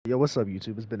Yo, what's up,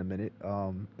 YouTube? It's been a minute.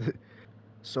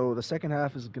 So the second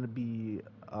half is gonna be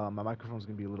my microphone's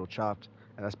gonna be a little chopped,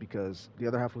 and that's because the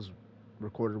other half was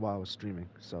recorded while I was streaming.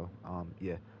 So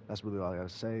yeah, that's really all I gotta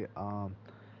say.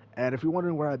 And if you're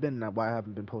wondering where I've been and why I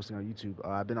haven't been posting on YouTube,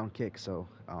 I've been on Kick. So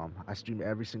I stream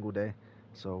every single day.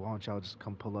 So why don't y'all just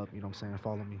come pull up? You know what I'm saying?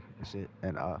 Follow me and shit.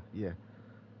 And yeah,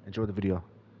 enjoy the video.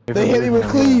 They hit me with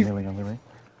cleave.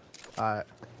 Alright.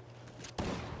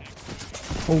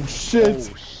 Oh shit.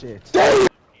 Oh shit. Damn.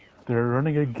 They're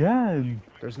running again.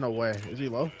 There's no way. Is he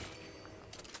low?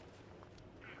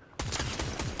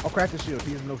 I'll crack the shield.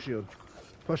 He has no shield.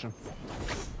 Push him.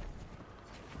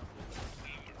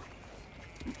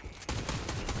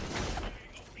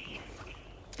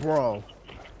 Bro.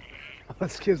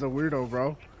 This kid's a weirdo,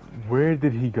 bro. Where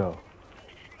did he go?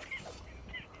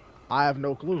 I have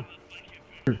no clue.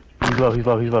 He's low, he's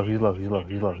low, he's low, he's low, he's low,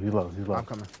 he's low, he's low, he's low. I'm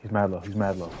coming. He's mad low, he's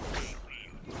mad low.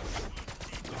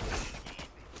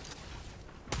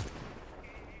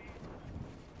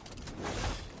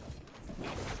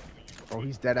 Oh,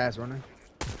 he's dead ass running.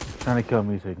 Trying to kill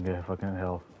me so he can get fucking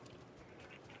health.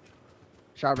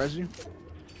 Shot res you?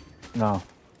 No.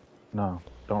 No.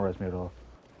 Don't res me at all.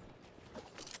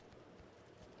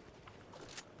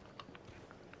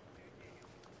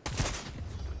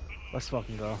 Let's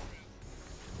fucking go.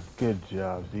 Good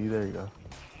job, Z. There you go.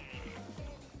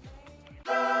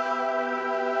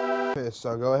 Fish,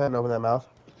 so go ahead and open that mouth.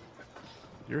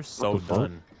 You're so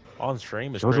done. On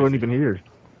stream is Jojo crazy. wasn't even here.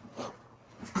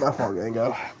 My fault, gang,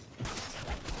 go.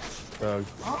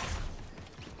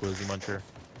 Glizzy Muncher.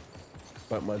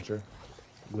 Butt muncher.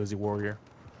 Glizzy Warrior.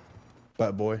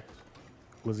 Butt boy.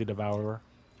 Glizzy Devourer.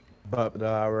 Butt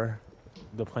devourer.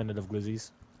 The Planet of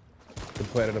Glizzies. The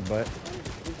planet of butt.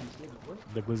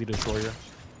 The Glizzy Destroyer.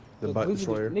 The butt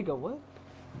destroyer. Nigga, what?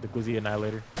 The Glizzy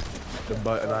Annihilator. The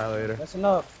butt annihilator. That's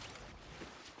enough.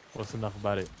 What's enough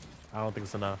about it? I don't think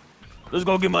it's enough. Let's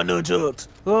go get my nunchucks.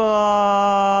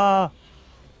 Ah!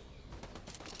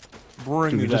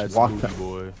 Bring me Dude, that just walk smoothie,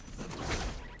 boy.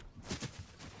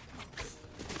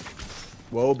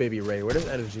 Whoa, baby Ray, where does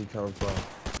energy come from?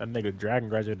 That nigga Dragon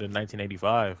graduated in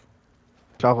 1985.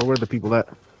 Chocolate, where are the people at?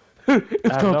 I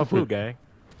have no clue, gang.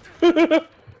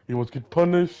 He wants to get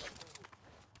punished.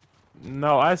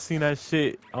 No, I seen that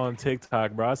shit on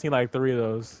TikTok, bro. I seen like 3 of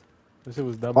those. This shit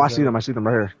was double. Oh, I see them. I see them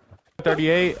right here.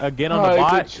 38 again on the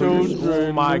bot.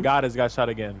 Oh my god, it's got shot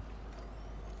again.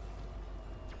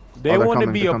 They they're want to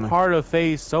coming, be they're a coming. part of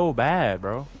FaZe so bad,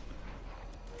 bro.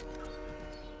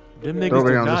 Them They're niggas over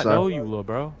do here on this not side. know you, little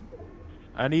bro.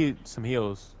 I need some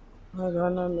heals. I got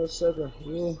nothing to sugar.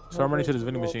 Yeah. So I'm running to this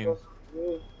vending machine.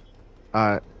 Yeah.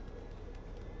 Alright.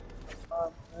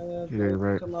 Yeah, you're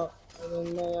right. Come out.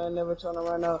 I never turn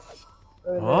around now.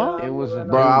 Huh? It was a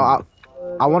Bro,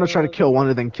 I want to try to kill one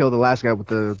and then kill the last guy with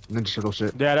the Ninja Turtle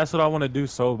shit. Yeah, that's what I want to do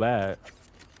so bad.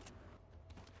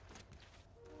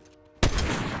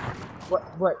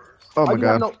 What? Oh my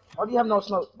god. Why do you have no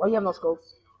smoke? Why do you have no scope?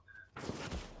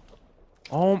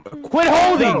 Quit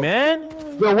holding, man.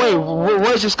 Yo, wait.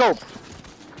 Where's your scope?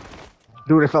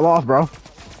 Dude, it fell off, bro.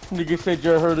 Nigga said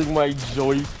you're hurting my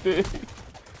joystick.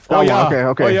 Oh yeah.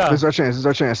 Okay. Oh, yeah. This is our chance. This is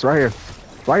our chance. Right here.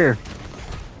 Right here.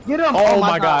 Get him! Oh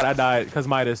my god, I died because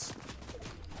Midas.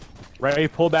 Ray,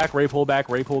 pull back. Ray, pull back.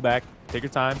 Ray, pull back. Take your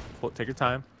time. Take your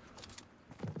time.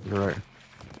 You're right.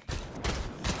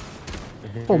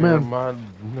 Oh, man.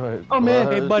 Oh,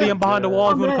 man. Hey, buddy, I'm behind the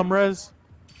wall. You wanna come res?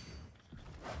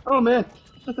 Oh man.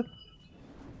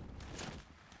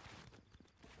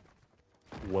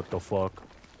 What the fuck?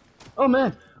 Oh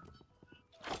man.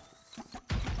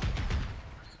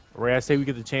 Ray, I say we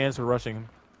get the chance. We're rushing him.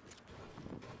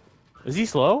 Is he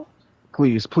slow?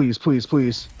 Please, please, please,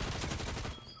 please.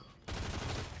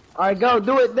 Alright, go.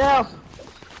 Do it now.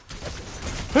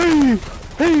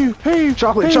 Hey!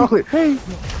 Chocolate! Hey!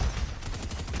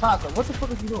 Taco, what the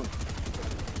fuck is you doing?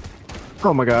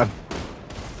 Oh my god.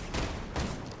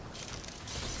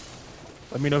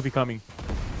 Let me know if he's coming.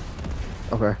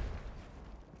 Okay.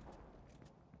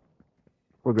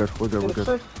 We're good.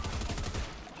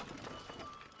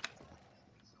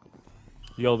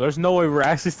 Yo, there's no way we're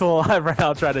actually still alive right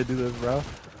now trying to do this, bro.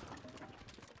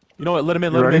 You know what? Let him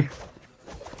in. You Let him ready? in.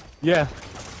 Yeah.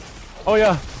 Oh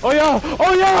yeah. Oh yeah.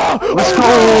 Oh yeah. Let's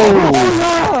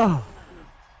Oh,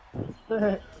 go!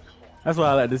 yeah! That's what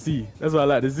I like to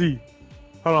see.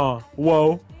 Hold on.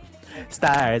 Whoa.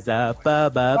 Stars up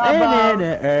above and in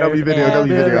the earth. W video.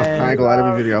 I ain't gonna lie,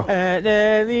 W video. And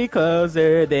then we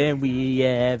closer than we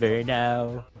ever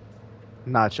know.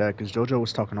 Nah, chat, because JoJo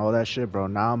was talking all that shit, bro.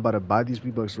 Now I'm about to buy these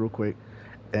V-Bucks real quick,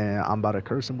 and I'm about to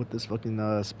curse him with this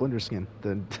fucking Splinter skin,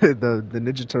 the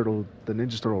Ninja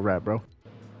Turtle rap, bro.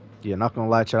 Yeah, not gonna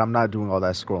lie, chat. I'm not doing all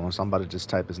that scrolling, so I'm about to just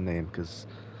type his name because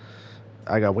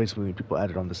I got way too many people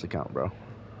added on this account, bro.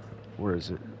 Where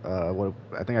is it? What?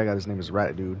 I think I got his name is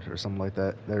Rat Dude or something like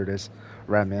that. There it is,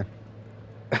 Rat Man.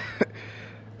 All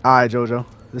right, JoJo.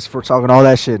 This is for talking all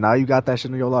that shit. Now you got that shit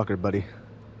in your locker, buddy.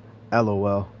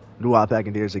 LOL. New pack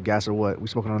and there's a gas or what? We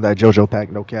smoking on that JoJo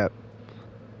pack, no cap.